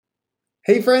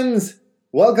Hey friends,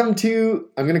 welcome to,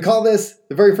 I'm going to call this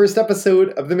the very first episode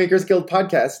of the Makers Guild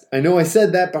podcast. I know I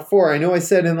said that before. I know I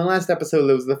said in the last episode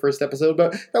that was the first episode,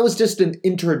 but that was just an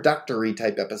introductory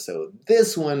type episode.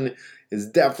 This one is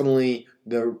definitely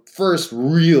the first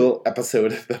real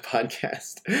episode of the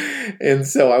podcast. And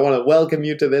so I want to welcome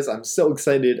you to this. I'm so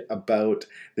excited about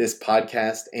this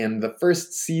podcast. And the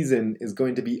first season is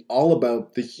going to be all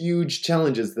about the huge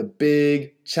challenges, the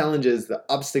big challenges, the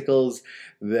obstacles,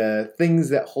 the things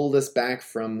that hold us back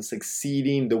from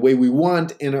succeeding the way we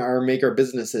want in our maker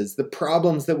businesses, the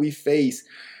problems that we face.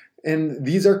 And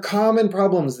these are common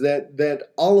problems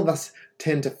that all of us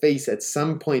tend to face at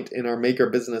some point in our maker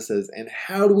businesses. And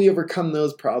how do we overcome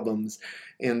those problems?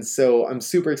 And so I'm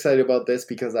super excited about this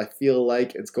because I feel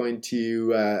like it's going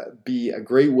to be a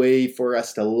great way for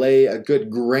us to lay a good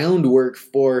groundwork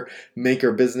for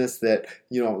maker business that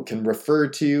can refer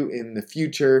to in the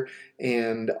future,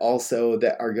 and also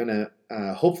that are going to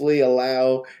hopefully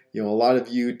allow a lot of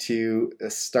you to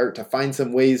start to find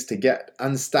some ways to get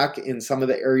unstuck in some of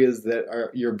the areas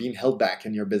that you're being held back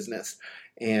in your business.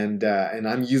 And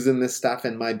I'm using this stuff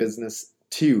in my business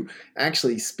too.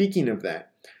 Actually, speaking of that,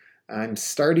 I'm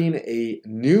starting a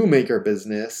new maker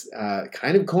business,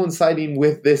 kind of coinciding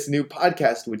with this new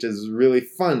podcast, which is really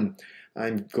fun.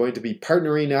 I'm going to be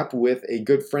partnering up with a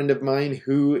good friend of mine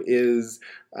who is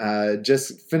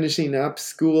just finishing up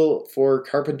school for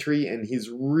carpentry, and he's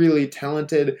really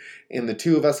talented. And the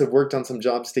two of us have worked on some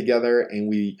jobs together, and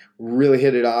we really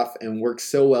hit it off and work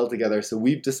so well together. So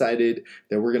we've decided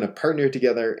that we're going to partner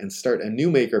together and start a new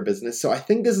maker business. So I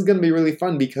think this is going to be really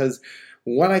fun because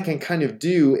what I can kind of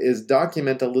do is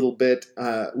document a little bit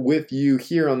with you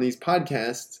here on these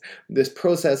podcasts, this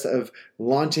process of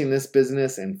launching this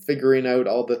business and figuring out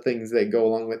all the things that go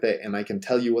along with it. And I can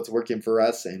tell you what's working for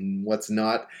us and what's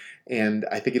not. And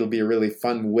I think it'll be a really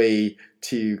fun way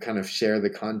to kind of share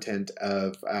the content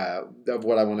of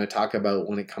what I want to talk about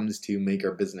when it comes to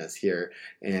maker business here.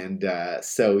 And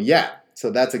so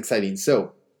that's exciting.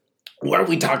 So what are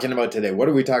we talking about today?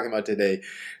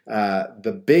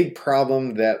 The big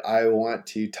problem that I want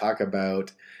to talk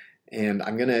about, and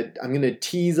I'm gonna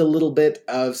tease a little bit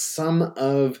of some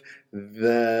of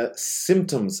the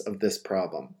symptoms of this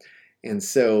problem. And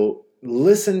so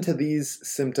listen to these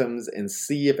symptoms and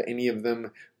see if any of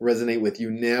them resonate with you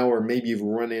now, or maybe you've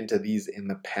run into these in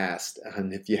the past.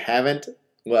 And if you haven't,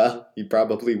 well, you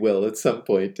probably will at some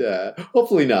point.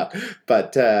 Hopefully not,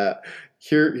 but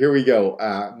here we go.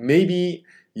 Maybe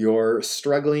you're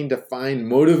struggling to find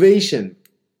motivation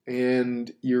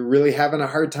and you're really having a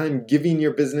hard time giving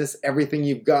your business everything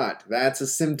you've got. That's a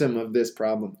symptom of this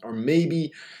problem. Or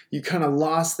maybe you kind of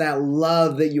lost that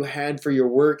love that you had for your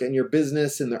work and your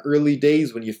business in the early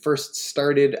days when you first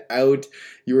started out.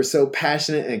 You were so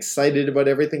passionate and excited about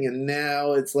everything, and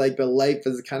now it's like the life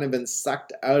has kind of been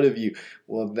sucked out of you.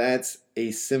 Well, that's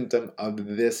a symptom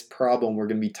of this problem we're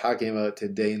going to be talking about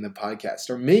today in the podcast.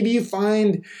 Or maybe you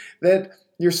find that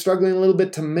you're struggling a little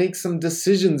bit to make some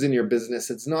decisions in your business.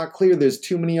 It's not clear. There's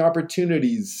too many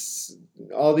opportunities.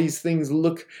 All these things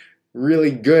look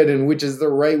really good, and which is the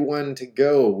right one to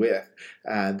go with.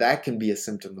 That can be a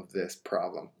symptom of this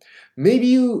problem. Maybe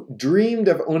you dreamed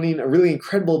of owning a really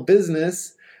incredible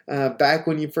business back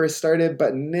when you first started,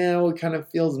 but now it kind of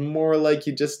feels more like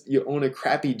you own a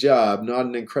crappy job, not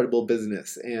an incredible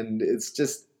business. And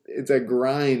it's a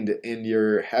grind, and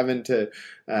you're having to,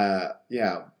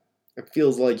 it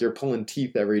feels like you're pulling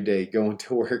teeth every day going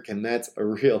to work, and that's a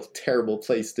real terrible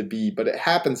place to be, but it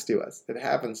happens to us.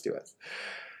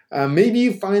 Maybe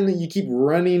you find that you keep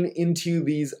running into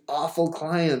these awful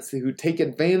clients who take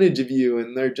advantage of you,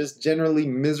 and they're just generally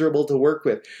miserable to work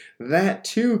with. That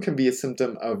too can be a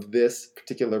symptom of this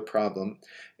particular problem.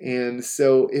 And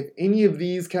so if any of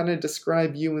these kind of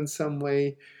describe you in some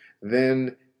way,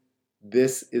 then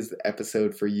this is the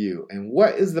episode for you. And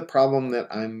what is the problem that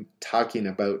I'm talking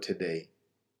about today?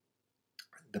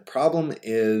 The problem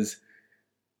is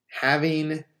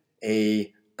having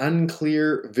a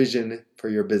unclear vision for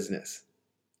your business.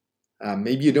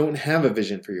 Maybe you don't have a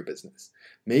vision for your business.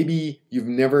 Maybe you've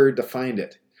never defined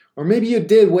it. Or maybe you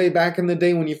did way back in the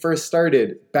day when you first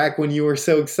started, back when you were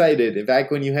so excited, back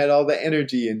when you had all the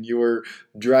energy and you were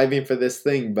driving for this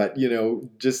thing. But,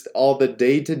 just all the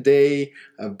day-to-day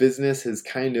business has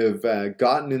kind of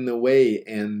gotten in the way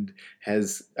and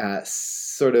has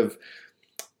sort of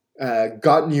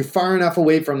gotten you far enough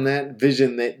away from that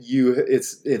vision that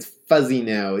it's fuzzy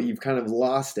now. You've kind of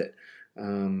lost it.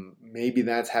 Maybe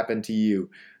that's happened to you.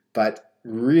 But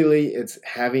really, it's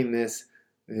having this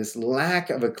lack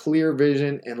of a clear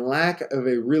vision and lack of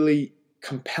a really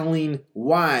compelling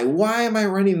why. Why am I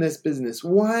running this business?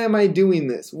 Why am I doing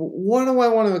this? What do I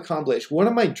want to accomplish? What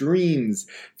are my dreams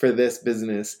for this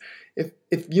business?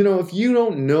 If you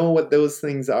don't know what those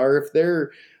things are,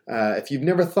 if you've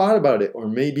never thought about it, or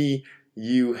maybe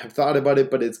you have thought about it,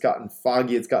 but it's gotten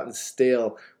foggy, it's gotten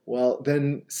stale, well,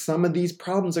 then some of these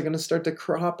problems are going to start to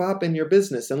crop up in your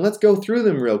business. And let's go through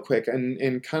them real quick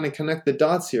and kind of connect the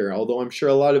dots here, although I'm sure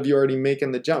a lot of you are already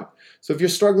making the jump. So if you're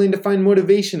struggling to find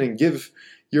motivation and give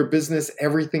your business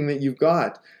everything that you've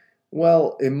got,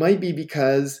 well, it might be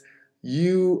because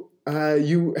you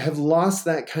have lost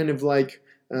that kind of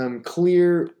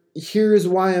clear, here's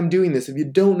why I'm doing this. If you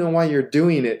don't know why you're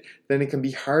doing it, then it can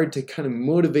be hard to kind of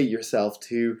motivate yourself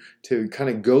to kind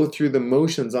of go through the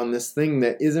motions on this thing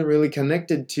that isn't really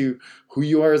connected to who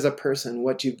you are as a person,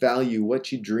 what you value,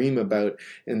 what you dream about.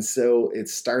 And so it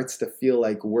starts to feel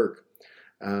like work.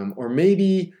 Or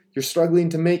maybe you're struggling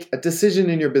to make a decision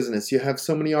in your business. You have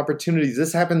so many opportunities.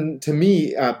 This happened to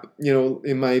me,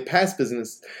 in my past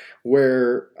business,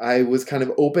 where I was kind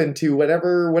of open to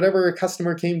whatever a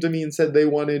customer came to me and said they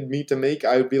wanted me to make.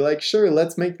 I would be like, sure,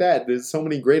 let's make that. There's so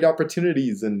many great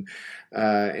opportunities, and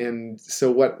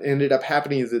so what ended up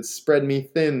happening is it spread me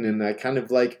thin, and I kind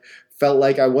of felt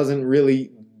like I wasn't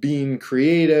really being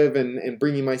creative and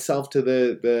bringing myself to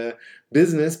the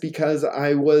business because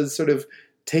I was sort of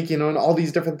taking on all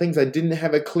these different things. I didn't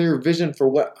have a clear vision for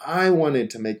what I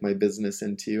wanted to make my business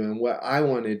into and what I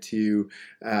wanted to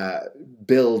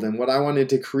build and what I wanted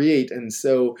to create. And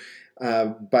so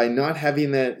by not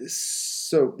having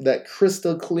that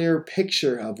crystal clear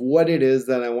picture of what it is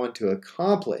that I want to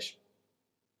accomplish,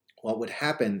 what would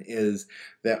happen is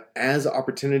that as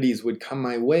opportunities would come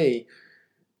my way,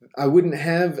 I wouldn't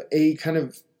have a kind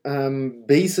of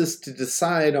basis to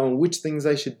decide on which things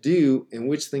I should do and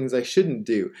which things I shouldn't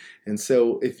do. And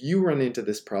so if you run into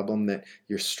this problem that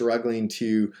you're struggling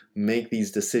to make these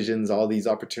decisions, all these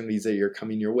opportunities that are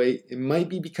coming your way, it might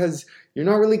be because you're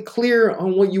not really clear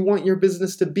on what you want your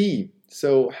business to be.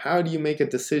 So how do you make a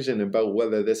decision about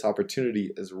whether this opportunity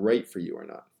is right for you or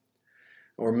not?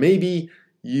 Or maybe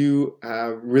you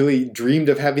really dreamed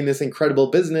of having this incredible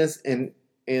business and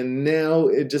now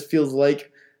it just feels like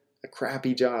a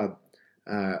crappy job.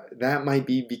 That might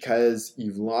be because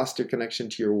you've lost your connection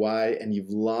to your why and you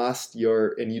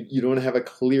don't have a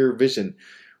clear vision.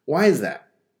 Why is that?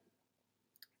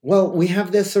 Well, we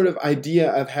have this sort of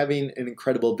idea of having an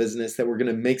incredible business, that we're going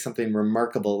to make something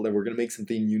remarkable, that we're going to make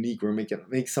something unique, we're going to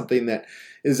make something that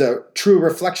is a true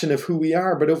reflection of who we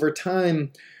are. But over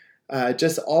time,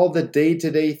 just all the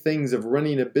day-to-day things of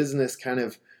running a business kind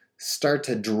of start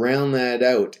to drown that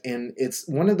out. And it's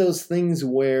one of those things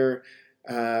where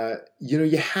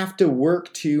you have to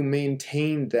work to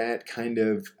maintain that kind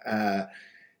of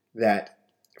that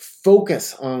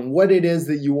focus on what it is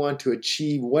that you want to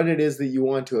achieve, what it is that you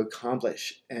want to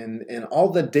accomplish, and all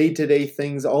the day-to-day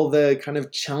things, all the kind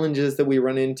of challenges that we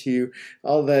run into,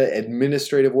 all the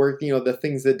administrative work, the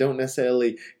things that don't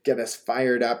necessarily get us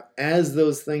fired up. As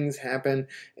those things happen,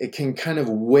 it can kind of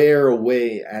wear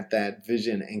away at that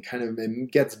vision, and kind of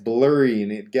it gets blurry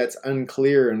and it gets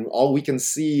unclear, and all we can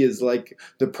see is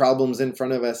the problems in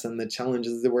front of us and the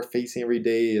challenges that we're facing every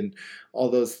day and all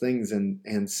those things.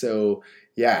 And so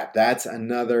yeah, that's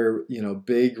another,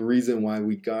 big reason why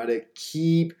we got to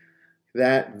keep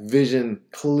that vision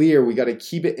clear. We got to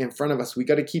keep it in front of us. We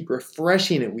got to keep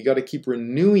refreshing it. We got to keep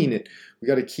renewing it. We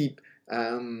got to keep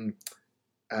updating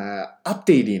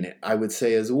it, I would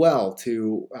say, as well,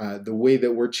 to the way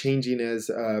that we're changing as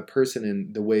a person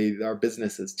and the way our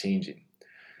business is changing.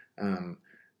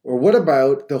 Or what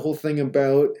about the whole thing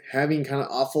about having kind of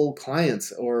awful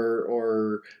clients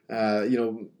or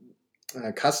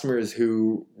customers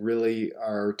who really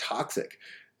are toxic?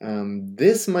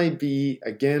 This might be,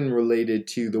 again, related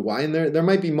to the why, and there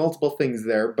might be multiple things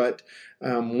there, but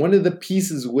one of the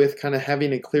pieces with kind of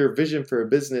having a clear vision for a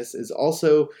business is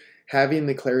also having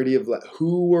the clarity of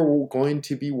who we're going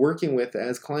to be working with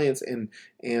as clients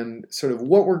and sort of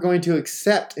what we're going to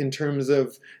accept in terms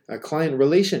of a client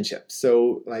relationship.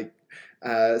 So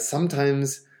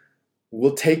sometimes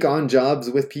we'll take on jobs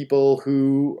with people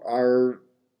who are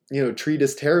treat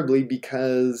us terribly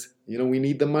because we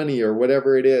need the money or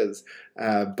whatever it is.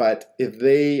 But if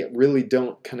they really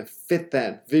don't kind of fit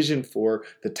that vision for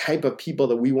the type of people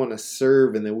that we want to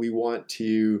serve and that we want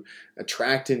to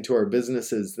attract into our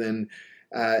businesses, then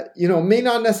may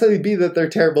not necessarily be that they're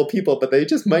terrible people, but they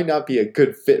just might not be a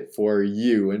good fit for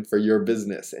you and for your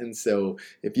business. And so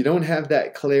if you don't have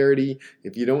that clarity,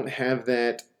 if you don't have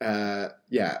that,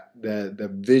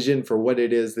 the vision for what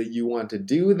it is that you want to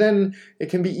do, then it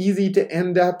can be easy to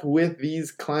end up with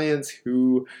these clients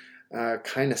who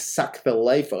kind of suck the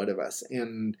life out of us.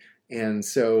 And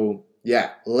so,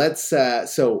 yeah,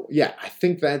 I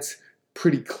think that's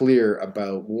pretty clear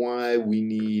about why we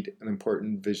need an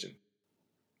important vision.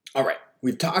 All right,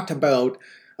 we've talked about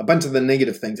a bunch of the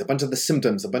negative things, a bunch of the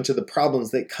symptoms, a bunch of the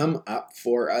problems that come up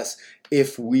for us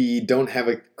if we don't have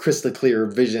a crystal clear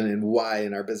vision and why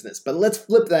in our business. But let's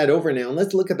flip that over now and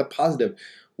let's look at the positive.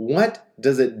 What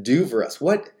does it do for us?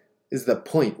 What is the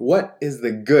point? What is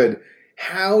the good?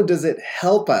 How does it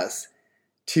help us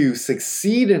to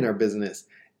succeed in our business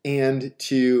and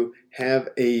to have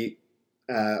a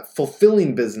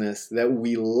fulfilling business that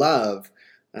we love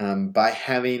by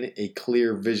having a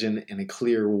clear vision and a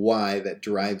clear why that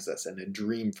drives us and a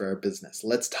dream for our business?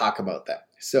 Let's talk about that.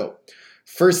 So,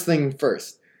 first thing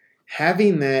first,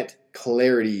 having that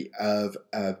clarity of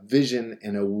a vision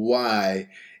and a why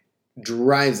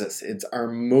drives us. It's our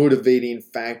motivating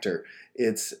factor.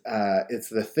 It's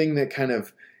the thing that kind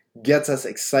of gets us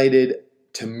excited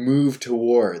to move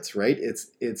towards, right?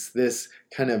 It's this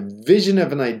kind of vision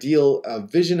of an ideal, a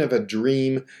vision of a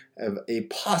dream, of a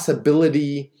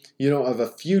possibility, of a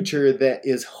future that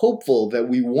is hopeful, that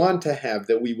we want to have,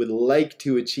 that we would like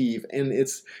to achieve. And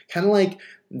it's kind of like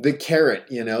the carrot,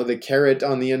 the carrot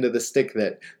on the end of the stick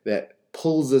that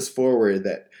pulls us forward,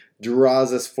 that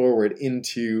draws us forward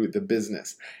into the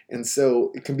business. And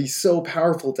so it can be so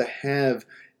powerful to have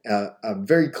a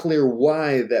very clear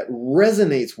why that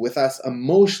resonates with us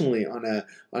emotionally on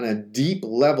a deep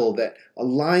level, that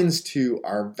aligns to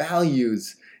our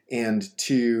values and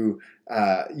to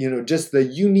just the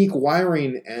unique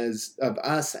wiring of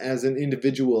us as an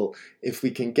individual. If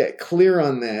we can get clear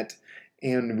on that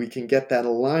and we can get that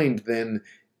aligned, then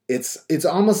it's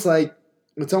almost like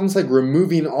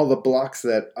removing all the blocks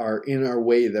that are in our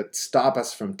way that stop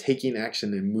us from taking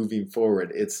action and moving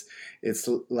forward. It's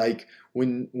like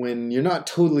when you're not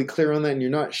totally clear on that and you're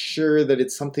not sure that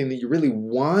it's something that you really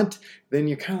want, then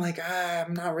you're kind of like,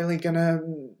 I'm not really going to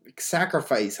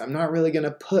sacrifice. I'm not really going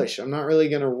to push. I'm not really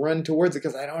going to run towards it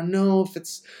because I don't know if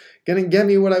it's going to get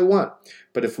me what I want.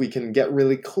 But if we can get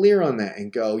really clear on that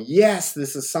and go, yes,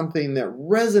 this is something that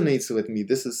resonates with me.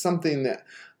 This is something that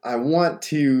I want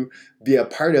to be a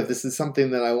part of. This is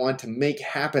something that I want to make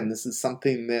happen. This is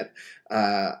something that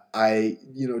I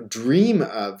dream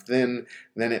of. Then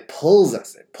it pulls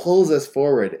us. It pulls us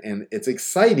forward, and it's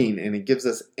exciting, and it gives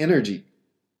us energy.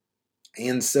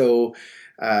 And so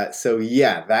that's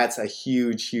a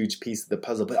huge piece of the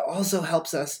puzzle. But it also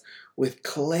helps us with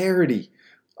clarity.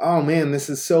 Oh man,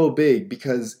 this is so big,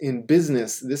 because in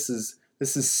business, this is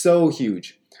so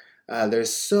huge.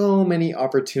 There's so many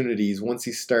opportunities once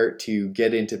you start to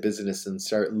get into business and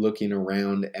start looking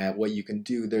around at what you can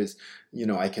do. There's,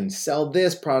 I can sell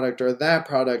this product or that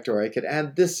product, or I could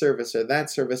add this service or that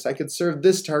service. I could serve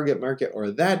this target market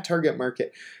or that target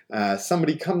market.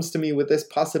 Somebody comes to me with this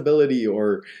possibility,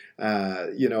 or,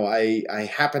 I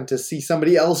happen to see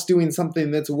somebody else doing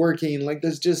something that's working. Like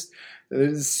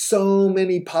there's so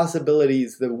many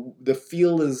possibilities. The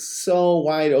field is so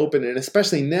wide open, and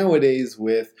especially nowadays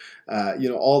with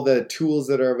all the tools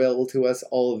that are available to us,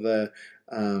 all the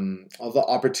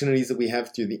opportunities that we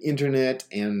have through the internet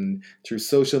and through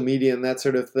social media and that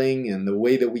sort of thing, and the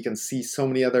way that we can see so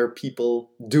many other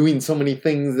people doing so many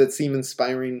things that seem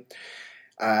inspiring.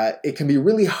 It can be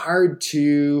really hard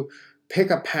to pick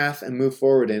a path and move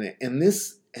forward in it, and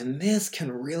this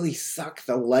can really suck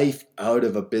the life out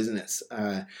of a business.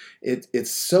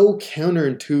 It's so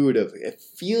counterintuitive. It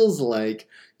feels like,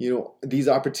 these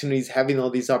opportunities, having all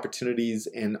these opportunities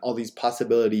and all these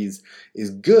possibilities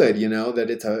is good, that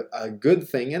it's a good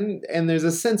thing. And there's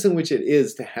a sense in which it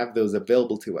is to have those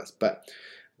available to us. But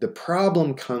the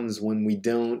problem comes when we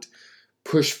don't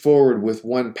push forward with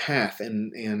one path,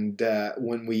 and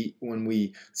when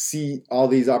we see all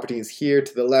these opportunities here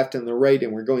to the left and the right,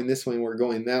 and we're going this way and we're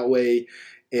going that way,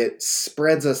 it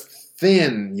spreads us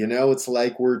thin. It's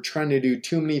like we're trying to do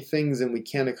too many things and we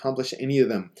can't accomplish any of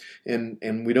them,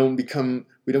 and we don't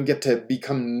get to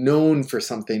become known for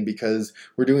something because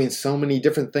we're doing so many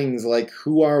different things. Like,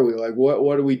 who are we? Like,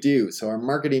 what do we do? So our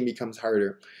marketing becomes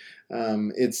harder.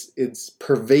 It's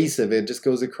pervasive. It just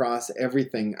goes across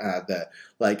everything.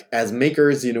 As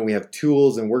makers, we have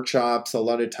tools and workshops a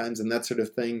lot of times and that sort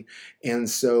of thing. And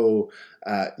so,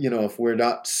 if we're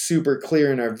not super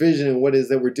clear in our vision and what it is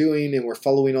that we're doing, and we're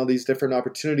following all these different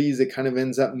opportunities, it kind of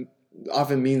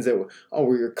often means that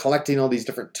we're collecting all these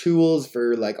different tools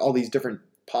for like all these different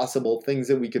possible things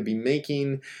that we could be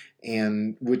making,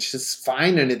 and which is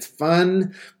fine and it's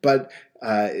fun, but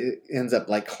it ends up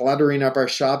like cluttering up our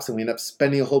shops, and we end up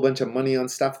spending a whole bunch of money on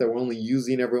stuff that we're only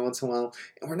using every once in a while,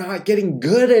 and we're not getting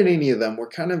good at any of them. We're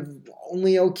kind of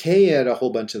only okay at a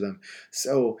whole bunch of them.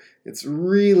 So it's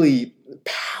really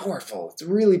powerful. It's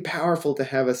really powerful to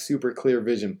have a super clear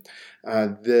vision.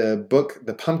 The book,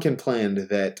 The Pumpkin Plan,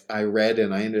 that I read,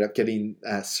 and I ended up getting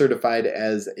certified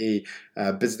as a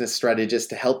business strategist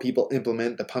to help people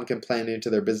implement the Pumpkin Plan into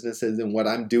their businesses, and what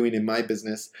I'm doing in my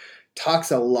business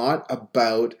talks a lot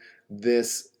about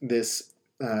this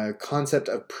concept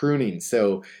of pruning.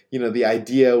 So, the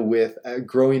idea with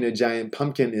growing a giant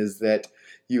pumpkin is that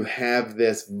you have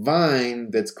this vine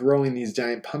that's growing these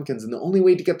giant pumpkins, and the only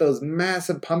way to get those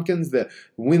massive pumpkins that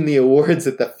win the awards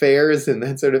at the fairs and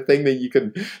that sort of thing that you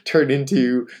can turn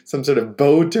into some sort of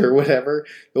boat or whatever,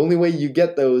 the only way you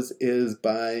get those is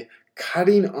by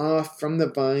cutting off from the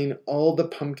vine all the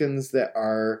pumpkins that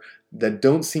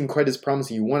don't seem quite as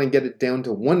promising. You want to get it down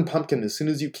to one pumpkin as soon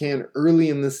as you can early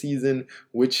in the season,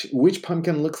 which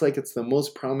pumpkin looks like it's the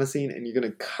most promising, and you're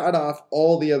going to cut off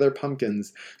all the other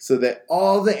pumpkins so that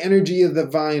all the energy of the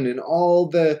vine and all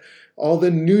the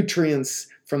nutrients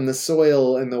from the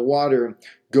soil and the water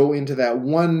go into that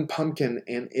one pumpkin,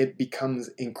 and it becomes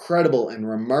incredible and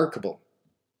remarkable,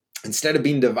 instead of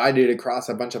being divided across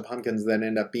a bunch of pumpkins that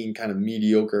end up being kind of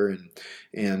mediocre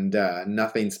and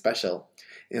nothing special.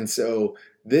 And so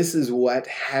this is what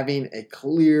having a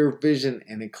clear vision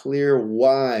and a clear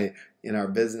why in our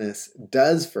business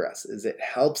does for us, is it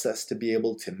helps us to be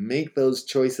able to make those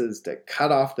choices to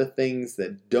cut off the things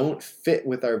that don't fit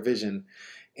with our vision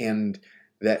and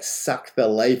that suck the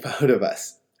life out of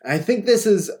us. I think this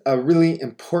is a really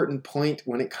important point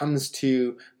when it comes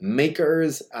to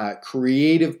makers,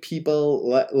 creative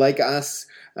people like us,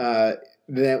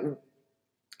 that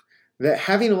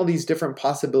having all these different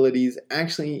possibilities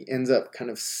actually ends up kind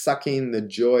of sucking the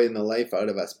joy and the life out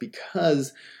of us,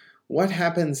 because what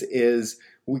happens is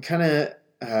we kind of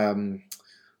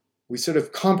we sort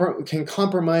of can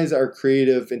compromise our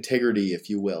creative integrity, if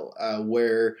you will,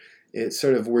 where it's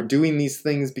sort of we're doing these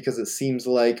things because it seems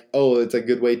like, oh, it's a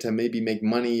good way to maybe make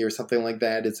money or something like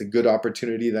that. It's a good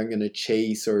opportunity that I'm going to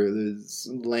chase, or it's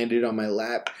landed on my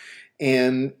lap.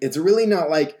 And it's really not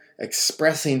like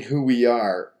expressing who we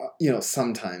are,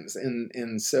 sometimes.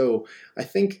 And so I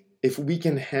think if we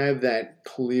can have that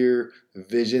clear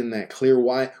vision, that clear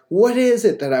why, what is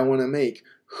it that I want to make?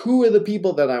 Who are the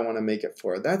people that I want to make it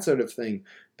for? That sort of thing,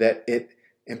 that it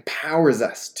empowers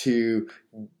us to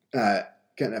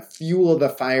kind of fuel the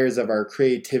fires of our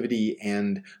creativity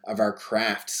and of our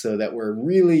craft, so that we're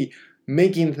really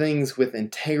making things with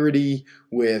integrity,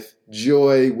 with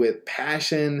joy, with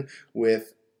passion,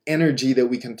 with energy, that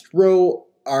we can throw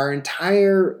our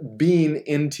entire being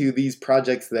into these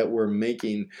projects that we're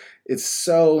making. It's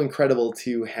so incredible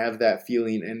to have that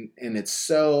feeling, and it's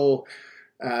so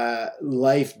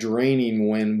life draining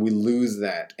when we lose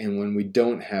that, and when we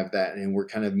don't have that, and we're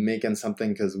kind of making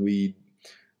something because we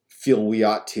feel we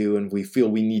ought to, and we feel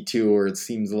we need to, or it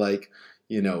seems like,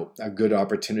 a good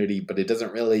opportunity, but it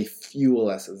doesn't really fuel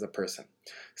us as a person.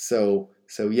 So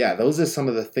yeah, those are some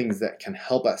of the things that can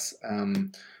help us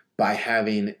by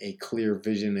having a clear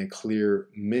vision, a clear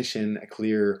mission, a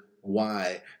clear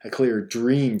why, a clear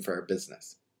dream for our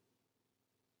business.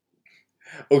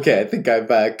 Okay, I think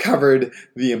I've covered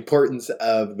the importance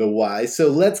of the why. So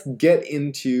let's get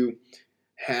into,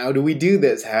 how do we do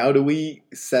this? How do we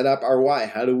set up our why?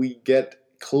 How do we get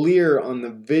clear on the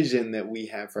vision that we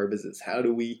have for our business? How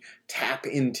do we tap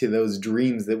into those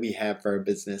dreams that we have for our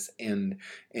business and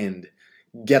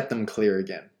get them clear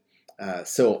again?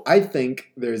 So I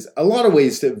think there's a lot of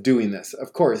ways of doing this,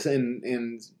 of course,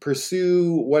 and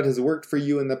pursue what has worked for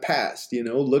you in the past.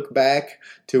 Look back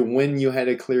to when you had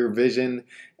a clear vision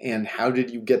and how did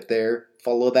you get there.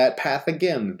 Follow that path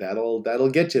again.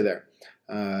 That'll get you there.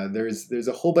 There's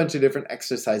a whole bunch of different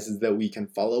exercises that we can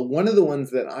follow. One of the ones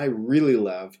that I really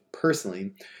love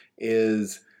personally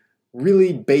is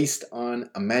really based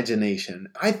on imagination.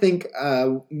 I think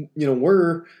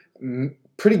we're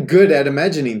pretty good at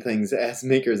imagining things as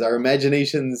makers. Our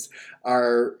imaginations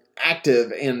are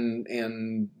active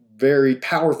and very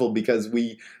powerful because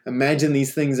we imagine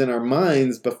these things in our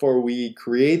minds before we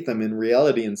create them in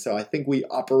reality. And so I think we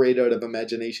operate out of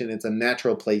imagination. It's a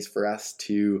natural place for us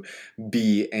to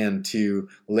be and to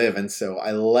live. And so I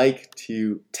like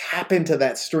to tap into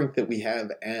that strength that we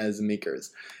have as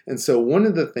makers. And so one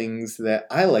of the things that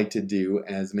I like to do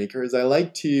as makers, I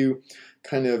like to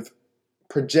kind of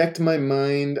project my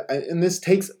mind, and this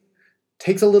takes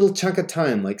a little chunk of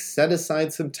time, like set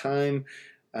aside some time.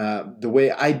 The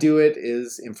way I do it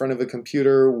is in front of a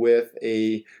computer with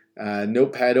a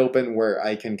notepad open where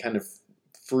I can kind of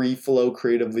free flow,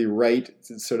 creatively write.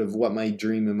 It's sort of what my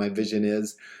dream and my vision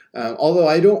is. Although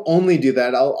I don't only do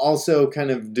that, I'll also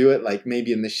kind of do it like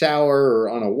maybe in the shower or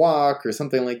on a walk or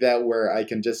something like that, where I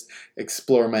can just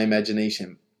explore my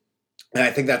imagination. And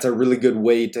I think that's a really good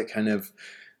way to kind of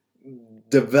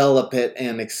develop it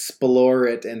and explore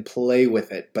it and play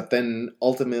with it. But then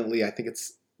ultimately, I think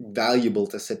it's valuable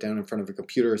to sit down in front of a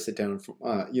computer, sit down,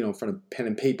 in front of pen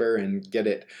and paper, and get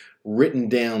it written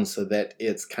down so that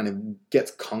it's kind of gets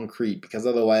concrete. Because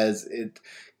otherwise,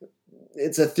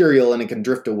 it's ethereal and it can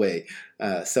drift away.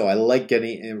 So I like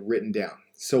getting it written down.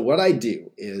 So what I do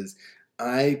is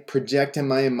I project in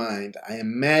my mind. I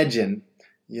imagine,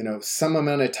 some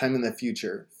amount of time in the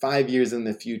future, 5 years in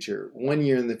the future, 1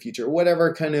 year in the future,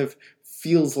 whatever kind of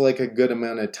feels like a good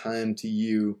amount of time to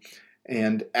you.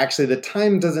 And actually, the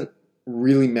time doesn't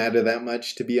really matter that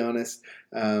much, to be honest.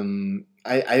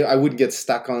 I wouldn't get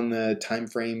stuck on the time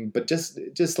frame, but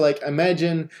just like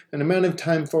imagine an amount of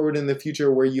time forward in the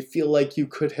future where you feel like you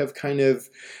could have kind of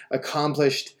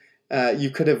accomplished. You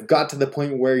could have got to the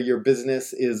point where your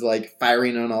business is like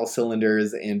firing on all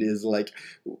cylinders and is like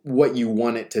what you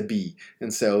want it to be.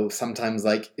 And so sometimes,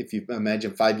 like, if you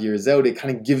imagine 5 years out, it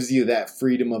kind of gives you that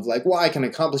freedom of like, well, I can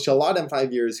accomplish a lot in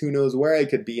 5 years. Who knows where I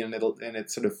could be? And it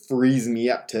sort of frees me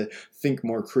up to think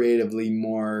more creatively,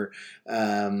 more,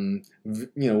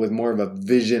 with more of a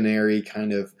visionary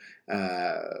kind of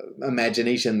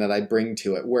imagination that I bring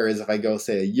to it. Whereas if I go,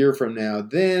 say, a year from now,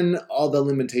 then all the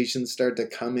limitations start to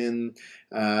come in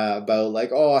about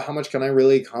like, oh, how much can I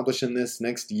really accomplish in this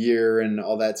next year and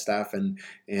all that stuff. And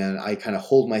I kind of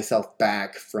hold myself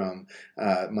back from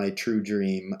my true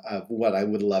dream of what I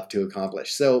would love to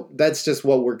accomplish. So that's just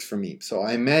what works for me. So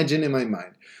I imagine in my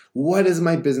mind, what is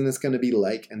my business going to be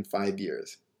like in 5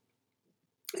 years?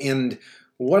 And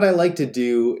what I like to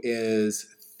do is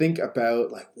think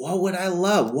about like, what would I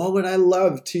love? What would I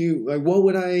love to, like, what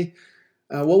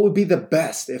would be the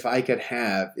best if I could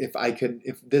have, if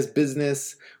this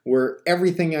business were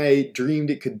everything I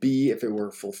dreamed it could be, if it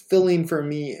were fulfilling for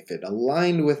me, if it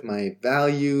aligned with my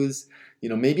values.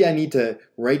 Maybe I need to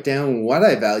write down what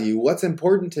I value, what's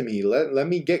important to me. Let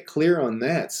me get clear on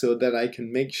that so that I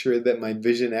can make sure that my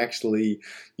vision actually,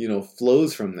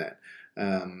 flows from that.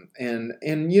 I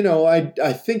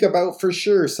think about for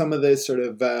sure some of the sort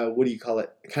of,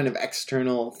 kind of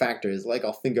external factors. Like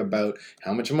I'll think about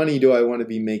how much money do I want to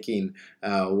be making?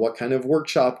 What kind of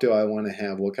workshop do I want to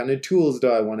have? What kind of tools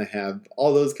do I want to have?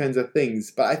 All those kinds of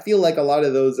things. But I feel like a lot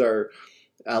of those are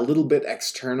a little bit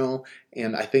external.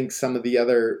 And I think some of the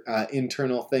other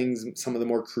internal things, some of the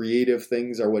more creative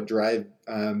things are what drive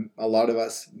a lot of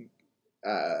us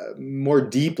more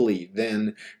deeply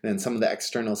than some of the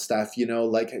external stuff.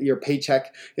 Like your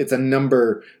paycheck, it's a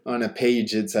number on a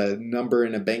page, it's a number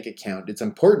in a bank account. It's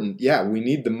important. Yeah, we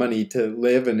need the money to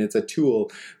live and it's a tool,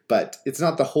 but it's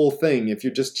not the whole thing. If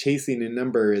you're just chasing a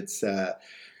number, it's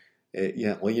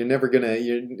you're never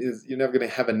gonna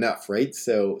have enough, right?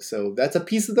 So that's a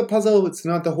piece of the puzzle. It's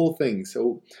not the whole thing.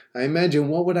 So I imagine,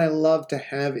 what would I love to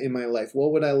have in my life?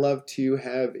 What would I love to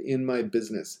have in my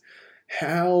business?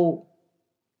 How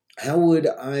would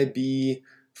I be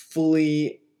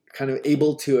fully kind of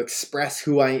able to express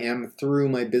who I am through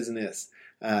my business?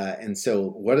 And so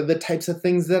what are the types of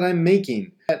things that I'm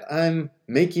making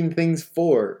things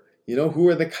for? Who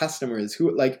are the customers?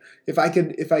 Who, like, if I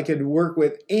could work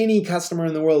with any customer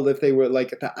in the world, if they were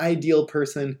like the ideal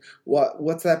person,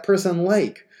 what's that person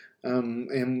like?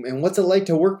 And what's it like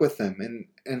to work with them?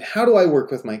 And how do I work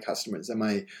with my customers? Am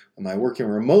I working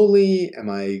remotely? Am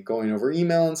I going over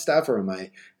email and stuff? Or am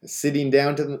I sitting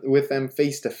down with them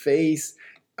face to face?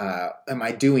 Am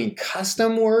I doing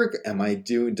custom work? Am I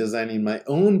designing my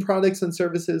own products and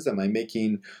services? Am I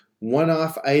making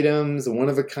one-off items,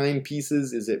 one-of-a-kind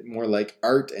pieces? Is it more like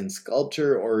art and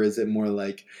sculpture, or is it more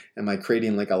like, am I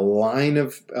creating like a line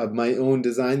of my own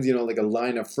designs, like a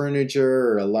line of furniture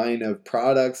or a line of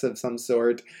products of some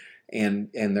sort, and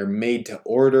they're made to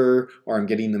order, or I'm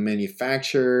getting them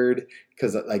manufactured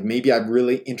because like maybe I'm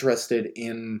really interested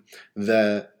in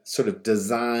the sort of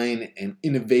design and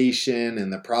innovation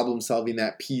and the problem solving,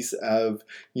 that piece of,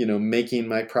 making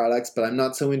my products, but I'm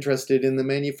not so interested in the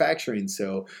manufacturing.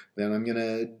 So then I'm going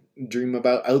to dream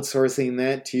about outsourcing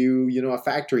that to, a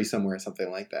factory somewhere,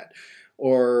 something like that.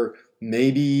 Or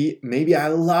maybe I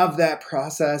love that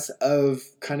process of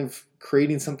kind of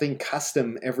creating something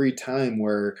custom every time,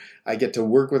 where I get to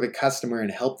work with a customer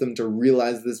and help them to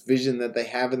realize this vision that they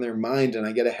have in their mind, and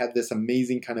I get to have this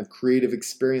amazing kind of creative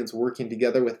experience working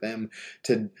together with them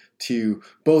to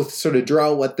both sort of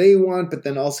draw what they want, but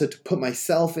then also to put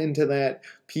myself into that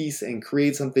piece and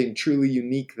create something truly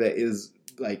unique that is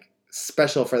like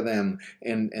special for them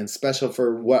and special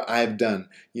for what I've done.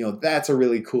 That's a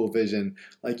really cool vision.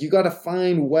 Like, you got to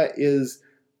find what is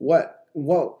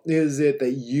it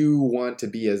that you want to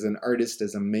be as an artist,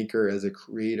 as a maker, as a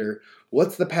creator.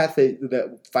 What's the path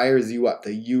that fires you up,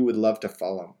 that you would love to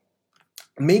follow?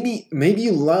 Maybe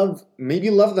you love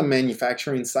the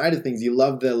manufacturing side of things. You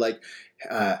love the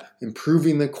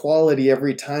improving the quality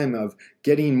every time, of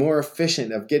getting more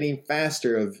efficient, of getting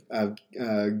faster, of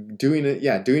doing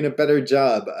a better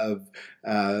job, of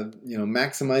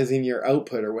maximizing your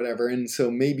output or whatever. And so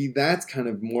maybe that's kind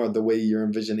of more the way you're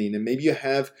envisioning. And maybe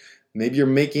you're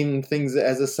making things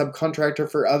as a subcontractor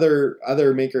for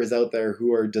other makers out there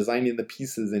who are designing the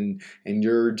pieces, and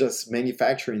you're just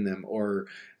manufacturing them. Or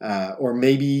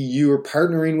maybe you're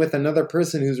partnering with another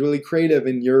person who's really creative,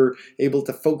 and you're able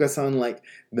to focus on like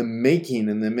the making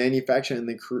and the manufacturing and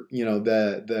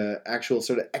the actual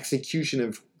sort of execution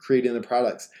of creating the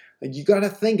products. Like, you got to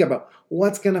think about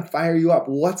what's going to fire you up,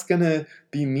 what's going to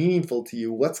be meaningful to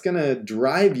you, what's going to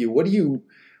drive you, what do you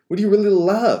really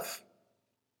love.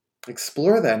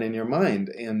 Explore that in your mind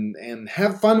and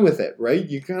have fun with it, right?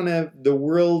 The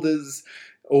world is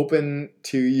open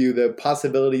to you. The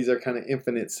possibilities are kind of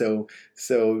infinite. So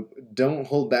don't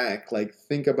hold back. Like,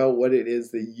 think about what it is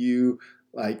that you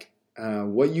like,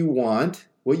 what you want,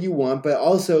 but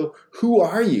also who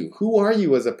are you? Who are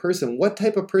you as a person? What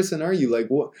type of person are you? Like,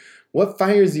 what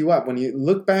fires you up when you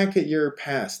look back at your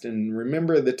past and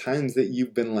remember the times that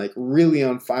you've been like really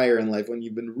on fire in life, when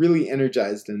you've been really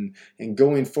energized and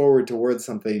going forward towards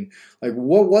something? Like,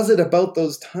 what was it about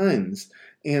those times?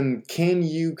 And can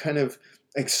you kind of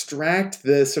extract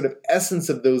the sort of essence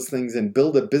of those things and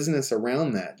build a business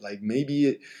around that? Like,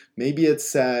 maybe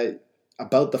it's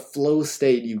about the flow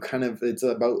state. It's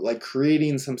about like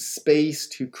creating some space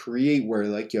to create where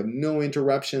like you have no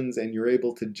interruptions and you're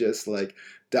able to just like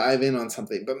dive in on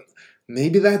something. But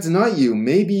maybe that's not you.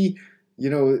 Maybe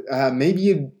maybe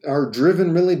you are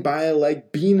driven really by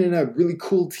like being in a really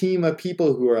cool team of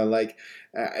people who are like,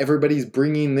 everybody's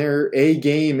bringing their A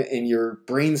game, and you're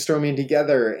brainstorming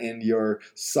together and you're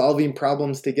solving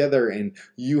problems together, and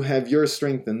you have your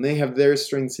strength and they have their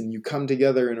strengths, and you come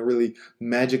together in a really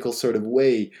magical sort of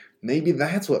way. Maybe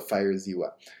that's what fires you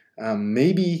up.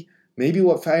 Maybe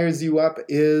what fires you up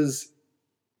is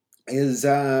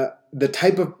the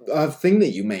type of thing that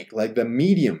you make, like the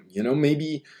medium.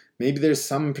 Maybe there's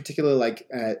some particular, like,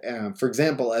 for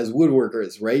example, as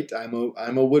woodworkers, right? I'm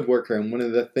a woodworker, and one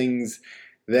of the things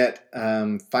that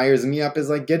fires me up is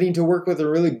like getting to work with a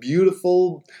really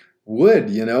beautiful wood,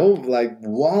 like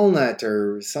walnut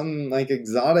or some like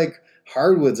exotic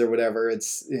hardwoods or whatever.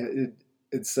 It's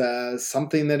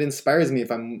something that inspires me.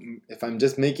 If I'm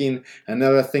just making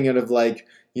another thing out of like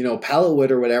pallet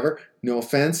wood or whatever. No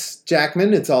offense,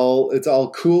 Jackman. It's all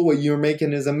cool. What you're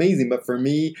making is amazing, but for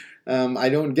me, I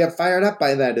don't get fired up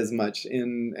by that as much.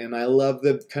 And I love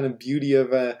the kind of beauty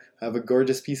of a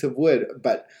gorgeous piece of wood.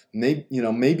 But maybe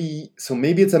it's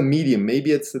a medium.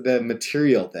 Maybe it's the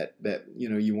material that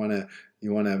you want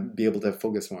to be able to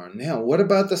focus more on. Now, what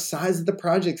about the size of the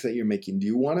projects that you're making? Do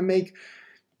you want to make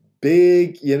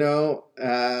big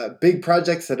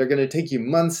projects that are going to take you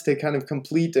months to kind of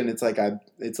complete, and it's like a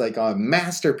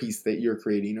masterpiece that you're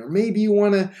creating? Or maybe you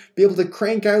want to be able to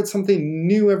crank out something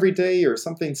new every day, or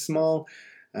something small.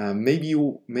 Maybe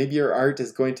your art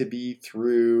is going to be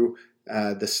through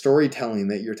the storytelling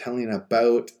that you're telling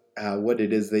about what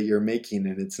it is that you're making,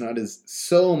 and it's not as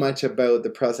so much about the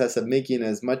process of making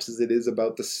as much as it is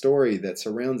about the story that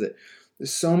surrounds it.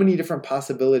 There's so many different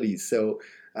possibilities. So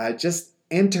just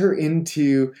enter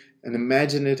into an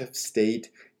imaginative state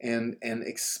and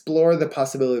explore the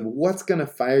possibility of what's going to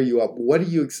fire you up. What are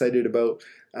you excited about?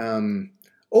 You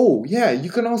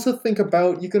can also think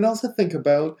about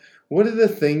what are the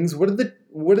things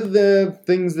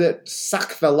that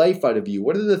suck the life out of you?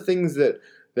 What are the things that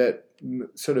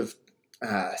sort of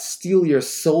steal your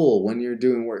soul when you're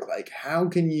doing work? Like, how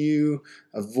can you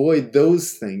avoid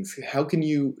those things? How can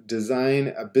you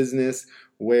design a business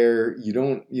where you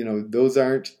don't, those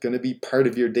aren't going to be part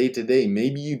of your day-to-day?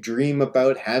 Maybe you dream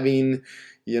about having,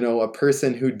 a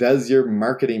person who does your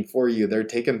marketing for you. They're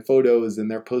taking photos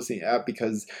and they're posting it up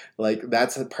because like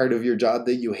that's a part of your job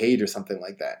that you hate or something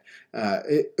like that.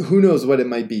 Who knows what it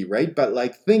might be, right? But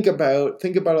like, think about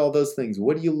all those things.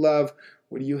 What do you love?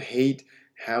 What do you hate?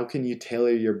 How can you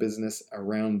tailor your business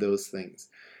around those things?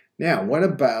 Now, what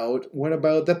about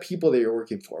the people that you're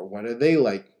working for? What are they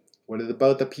like? What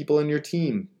about the people in your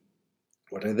team?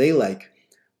 What are they like?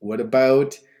 What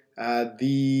about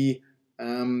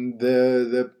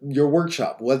your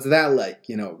workshop? What's that like?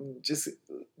 Just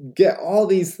get all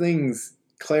these things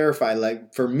clarify,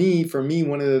 like for me,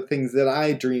 one of the things that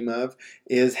I dream of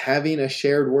is having a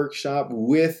shared workshop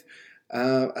with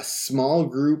a small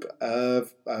group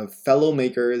of fellow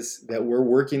makers that we're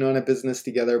working on a business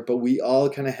together, but we all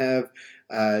kind of have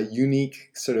unique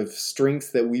sort of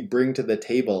strengths that we bring to the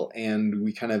table, and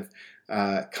we kind of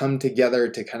come together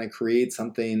to kind of create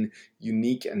something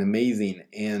unique and amazing.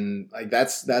 And like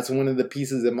that's one of the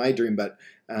pieces of my dream. But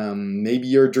maybe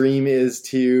your dream is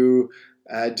to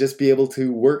just be able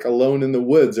to work alone in the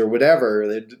woods or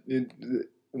whatever.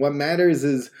 What matters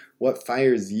is what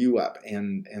fires you up,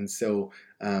 and so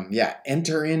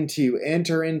enter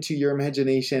into your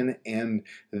imagination and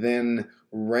then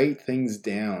write things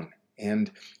down.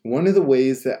 And one of the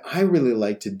ways that I really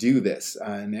like to do this,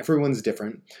 and everyone's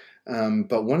different,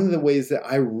 but one of the ways that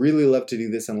I really love to do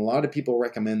this, and a lot of people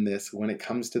recommend this when it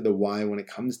comes to the why, when it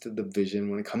comes to the vision,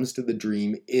 when it comes to the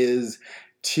dream, is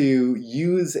to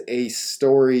use a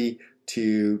story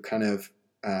to kind of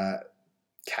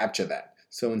capture that.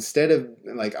 So instead of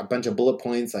like a bunch of bullet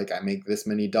points, like I make this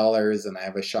many dollars and I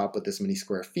have a shop with this many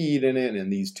square feet in it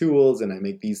and these tools and I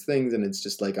make these things, and it's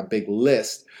just like a big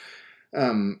list.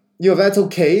 That's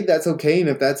okay. That's okay. And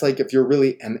if you're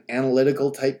really an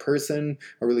analytical type person,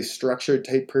 a really structured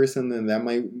type person, then that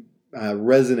might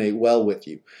resonate well with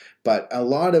you. But a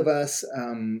lot of us,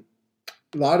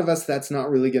 that's not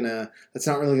really gonna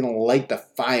light the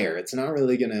fire. It's not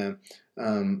really gonna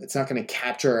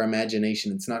capture our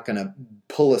imagination. It's not gonna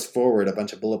pull us forward a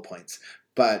bunch of bullet points.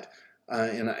 But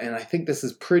and I think this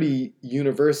is pretty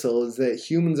universal, is that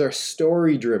humans are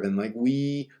story driven. Like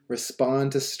we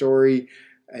respond to story,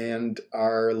 and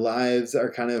our lives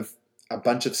are kind of a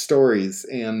bunch of stories,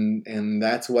 and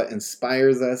that's what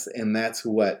inspires us, and that's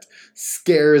what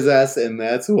scares us, and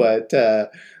that's what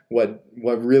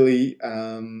really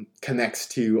connects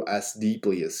to us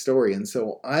deeply is story. And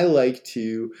so I like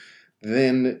to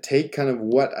then take kind of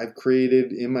what I've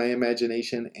created in my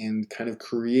imagination and kind of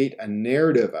create a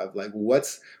narrative of like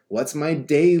what's my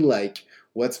day like,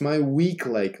 what's my week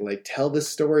like tell the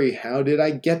story. How did I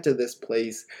get to this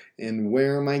place, and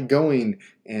where am I going,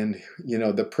 and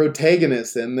the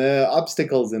protagonists and the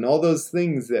obstacles and all those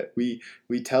things that we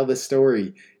tell the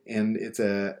story. And it's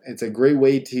a great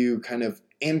way to kind of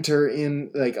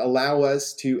allow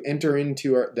us to enter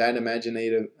into that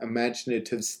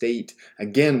imaginative state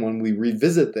again when we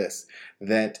revisit this,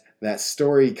 that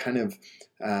story kind of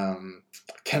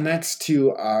connects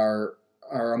to our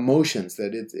emotions,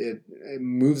 that it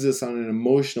moves us on an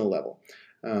emotional level.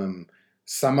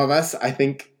 Some of us, I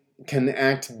think, can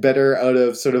act better out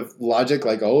of sort of logic,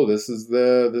 like, oh, this is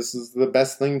the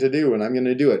best thing to do and I'm going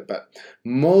to do it. But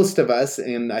most of us,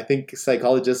 and I think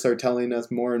psychologists are telling us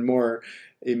more and more,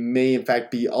 it may in fact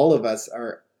be all of us,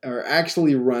 are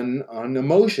actually run on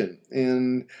emotion.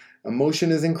 And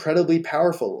emotion is incredibly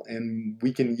powerful, and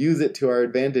we can use it to our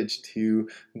advantage to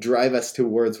drive us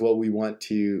towards what we want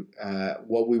to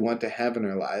have in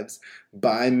our lives,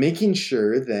 by making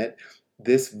sure that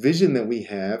this vision that we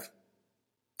have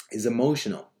is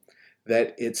emotional,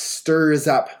 that it stirs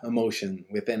up emotion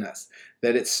within us,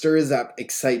 that it stirs up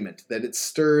excitement, that it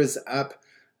stirs up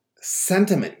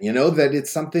sentiment, that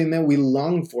it's something that we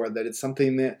long for, that it's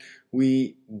something that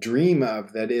we dream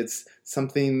of, that it's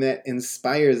something that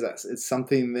inspires us. It's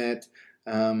something that,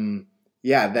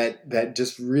 that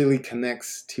just really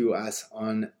connects to us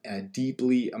on a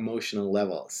deeply emotional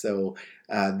level. So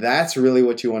that's really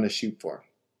what you want to shoot for.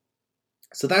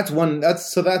 So that's one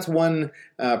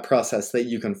process that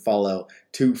you can follow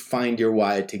to find your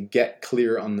why, to get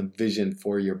clear on the vision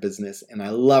for your business. And I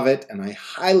love it, and I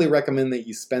highly recommend that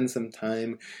you spend some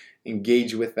time,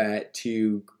 engage with that,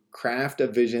 to craft a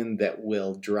vision that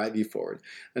will drive you forward.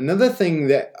 Another thing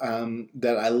that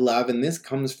I love, and this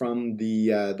comes from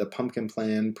the Pumpkin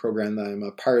Plan program that I'm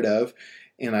a part of,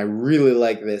 and I really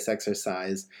like this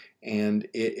exercise, and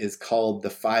it is called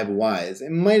the 5 Whys. It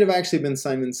might have actually been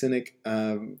Simon Sinek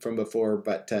from before,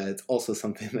 but it's also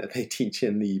something that they teach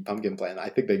in the Pumpkin Plan. I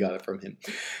think they got it from him.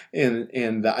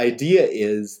 And the idea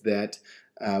is that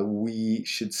we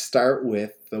should start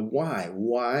with the why.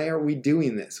 Why are we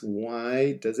doing this?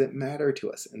 Why does it matter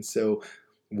to us? And so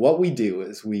what we do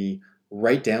is we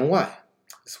write down why.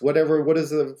 So what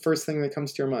is the first thing that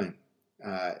comes to your mind?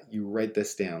 You write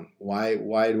this down. Why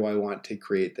do I want to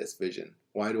create this vision?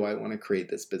 Why do I want to create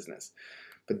this business?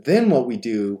 But then what we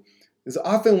do is,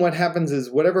 often what happens is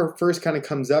whatever first kind of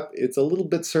comes up, it's a little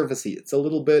bit surfacey. It's a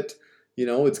little bit,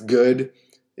 it's good.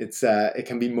 It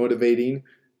can be motivating.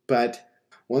 But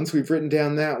once we've written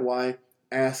down that why,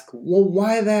 ask, well,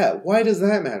 why that? Why does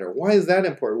that matter? Why is that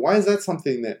important? Why is that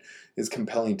something that is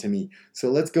compelling to me? So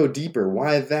let's go deeper.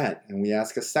 Why that? And we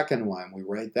ask a second why, and we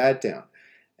write that down.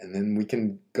 And then we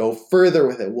can go further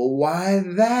with it. Well, why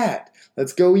that?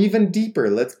 Let's go even deeper.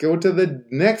 Let's go to the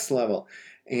next level.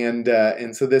 And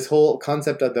so this whole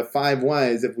concept of the 5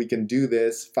 whys, if we can do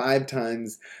this 5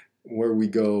 times where we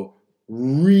go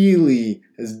really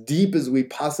as deep as we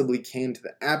possibly can to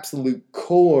the absolute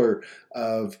core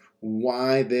of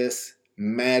why this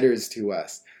matters to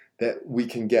us, that we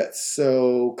can get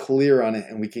so clear on it,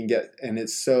 and we can get, and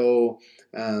it's so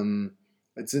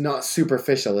it's not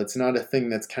superficial. It's not a thing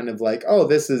that's kind of like, oh,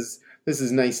 this is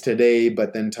nice today,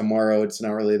 but then tomorrow it's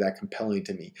not really that compelling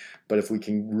to me. But if we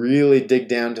can really dig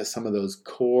down to some of those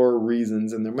core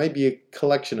reasons, and there might be a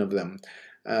collection of them,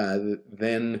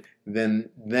 then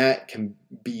that can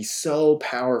be so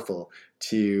powerful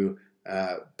to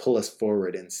pull us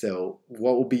forward. And so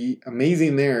what will be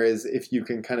amazing there is if you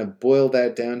can kind of boil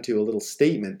that down to a little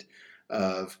statement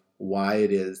of why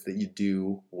it is that you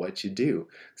do what you do.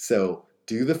 So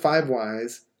do the 5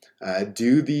 whys,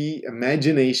 do the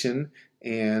imagination,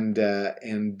 and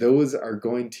those are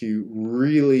going to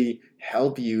really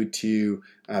help you to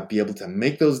be able to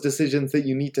make those decisions that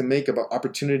you need to make about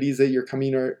opportunities that are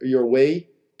coming your way.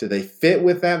 Do they fit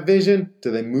with that vision? Do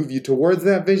they move you towards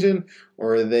that vision?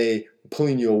 Or are they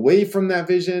pulling you away from that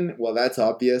vision? Well, that's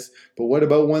obvious. But what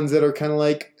about ones that are kind of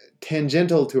like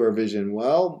tangential to our vision?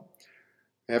 Well,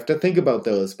 I have to think about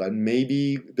those, but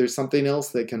maybe there's something else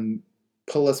that can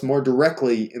pull us more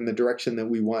directly in the direction that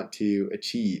we want to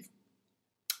achieve.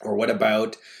 Or what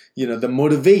about, the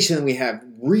motivation we have?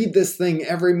 Read this thing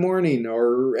every morning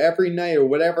or every night or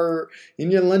whatever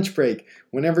in your lunch break,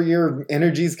 whenever your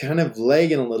energy's kind of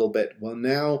lagging a little bit. Well,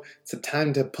 now it's a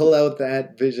time to pull out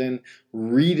that vision,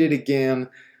 read it again,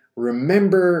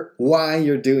 remember why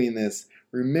you're doing this,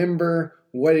 remember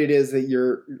what it is that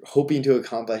you're hoping to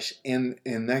accomplish, and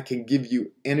that can give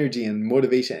you energy and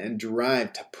motivation and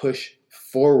drive to push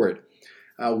forward.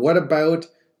 What about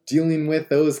dealing with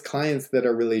those clients that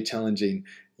are really challenging?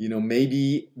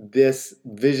 Maybe this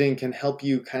vision can help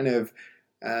you kind of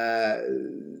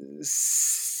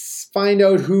find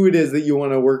out who it is that you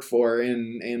want to work for,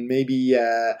 and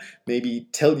maybe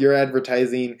tilt your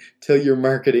advertising, tilt your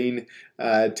marketing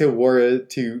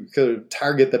to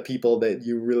target the people that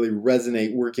you really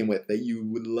resonate working with, that you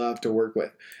would love to work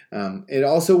with. It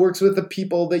also works with the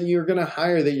people that you're going to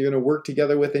hire, that you're going to work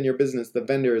together with in your business, the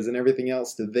vendors and everything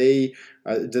else. Do they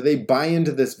buy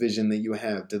into this vision that you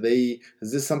have?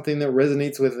 Is this something that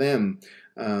resonates with them?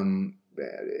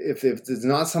 If it's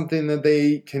not something that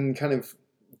they can kind of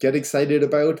get excited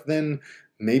about, then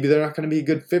maybe they're not going to be a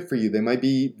good fit for you. They might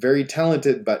be very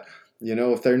talented, but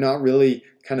if they're not really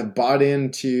kind of bought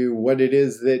into what it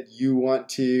is that you want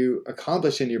to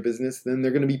accomplish in your business, then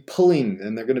they're going to be pulling,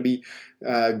 and they're going to be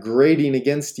grading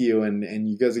against you, and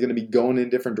you guys are going to be going in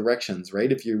different directions,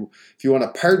 right? If you want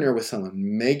to partner with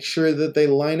someone, make sure that they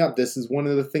line up. This is one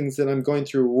of the things that I'm going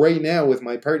through right now with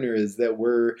my partner, is that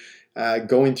we're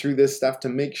going through this stuff to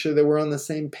make sure that we're on the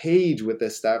same page with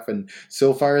this stuff. And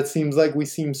so far it seems like we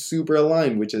seem super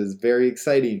aligned, which is very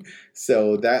exciting.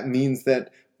 So that means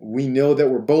that we know that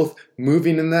we're both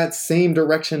moving in that same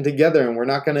direction together, and we're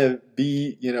not going to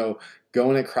be,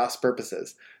 going at cross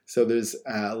purposes. So there's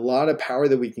a lot of power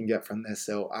that we can get from this.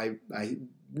 So I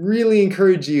really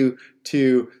encourage you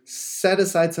to set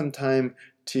aside some time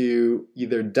to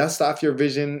either dust off your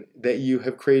vision that you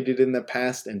have created in the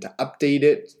past and to update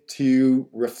it to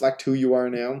reflect who you are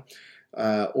now.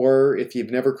 Or if you've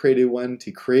never created one,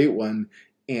 to create one,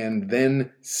 and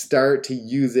then start to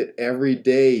use it every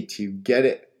day to get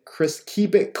it.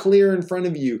 Keep it clear in front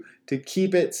of you, to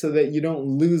keep it so that you don't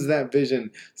lose that vision,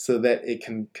 so that it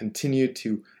can continue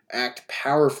to act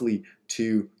powerfully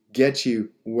to get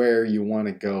you where you want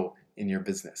to go in your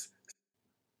business.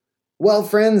 Well,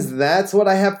 friends, that's what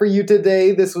I have for you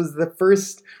today. This was the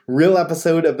first real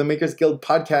episode of the Makers Guild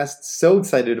podcast. So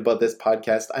excited about this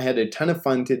podcast. I had a ton of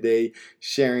fun today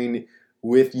sharing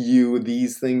with you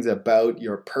these things about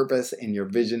your purpose and your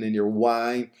vision and your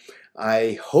why.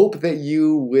 I hope that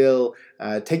you will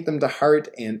take them to heart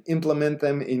and implement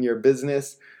them in your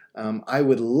business. I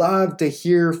would love to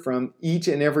hear from each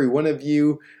and every one of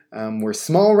you. We're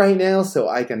small right now, so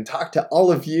I can talk to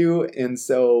all of you, and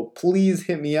so please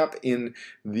hit me up in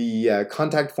the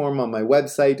contact form on my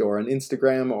website or on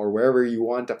Instagram or wherever you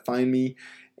want to find me.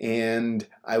 And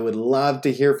I would love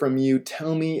to hear from you.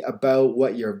 Tell me about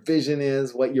what your vision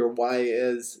is, what your why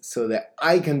is, so that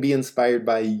I can be inspired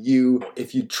by you.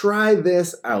 If you try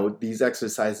this out, these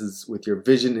exercises with your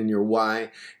vision and your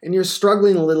why, and you're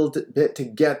struggling a little bit to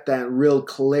get that real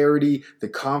clarity, the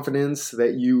confidence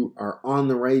that you are on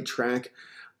the right track,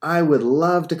 I would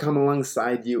love to come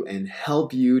alongside you and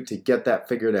help you to get that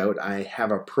figured out. I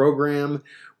have a program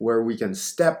where we can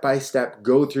step by step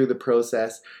go through the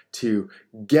process to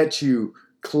get you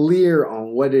clear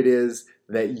on what it is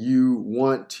that you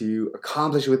want to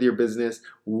accomplish with your business,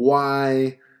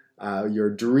 why, your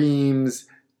dreams,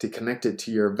 to connect it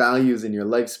to your values and your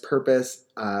life's purpose.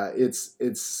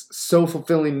 It's so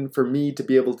fulfilling for me to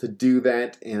be able to do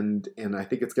that, and I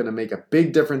think it's going to make a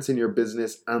big difference in your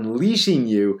business, unleashing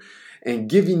you and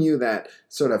giving you that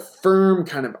sort of firm,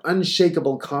 kind of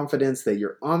unshakable confidence that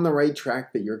you're on the right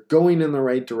track, that you're going in the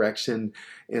right direction.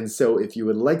 And so if you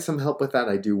would like some help with that,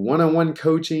 I do one-on-one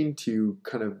coaching to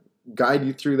kind of guide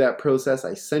you through that process.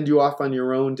 I send you off on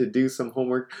your own to do some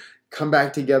homework. Come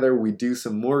back together, we do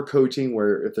some more coaching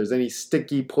where if there's any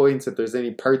sticky points, if there's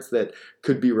any parts that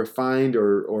could be refined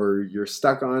or you're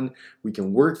stuck on, we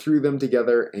can work through them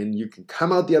together and you can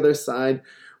come out the other side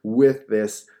with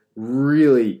this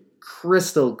really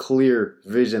crystal clear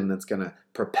vision that's going to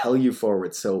propel you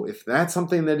forward. So if that's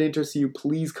something that interests you,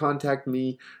 please contact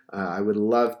me. I would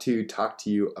love to talk to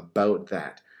you about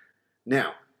that.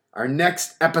 Now, our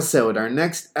next episode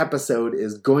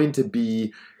is going to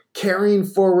be carrying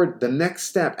forward the next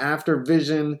step after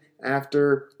vision,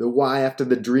 after the why, after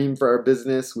the dream for our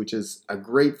business, which is a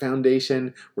great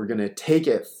foundation. We're going to take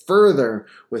it further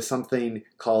with something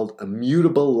called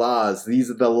immutable laws. These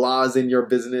are the laws in your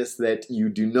business that you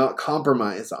do not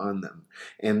compromise on them.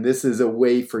 And this is a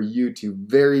way for you to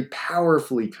very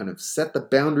powerfully kind of set the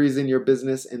boundaries in your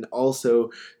business and also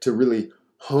to really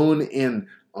hone in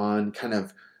on kind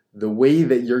of the way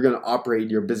that you're going to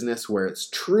operate your business where it's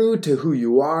true to who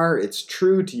you are, it's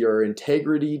true to your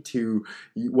integrity, to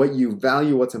what you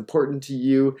value, what's important to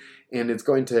you, and it's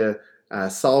going to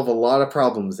solve a lot of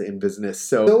problems in business.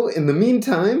 So in the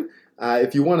meantime,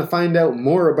 if you want to find out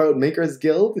more about Makers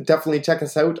Guild, definitely check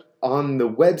us out on the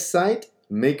website,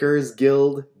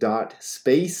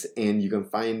 makersguild.space, and you can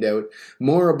find out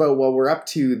more about what we're up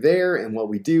to there and what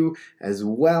we do, as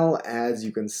well as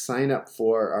you can sign up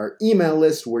for our email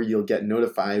list where you'll get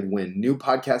notified when new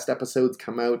podcast episodes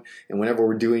come out and whenever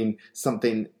we're doing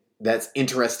something that's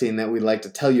interesting that we'd like to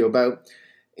tell you about.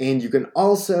 And you can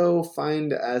also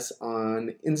find us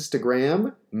on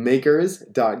Instagram,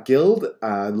 makers.guild.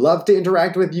 Love to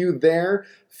interact with you there.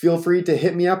 Feel free to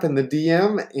hit me up in the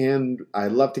DM, and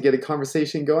I'd love to get a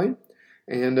conversation going.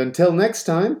 And until next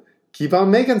time, keep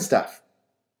on making stuff.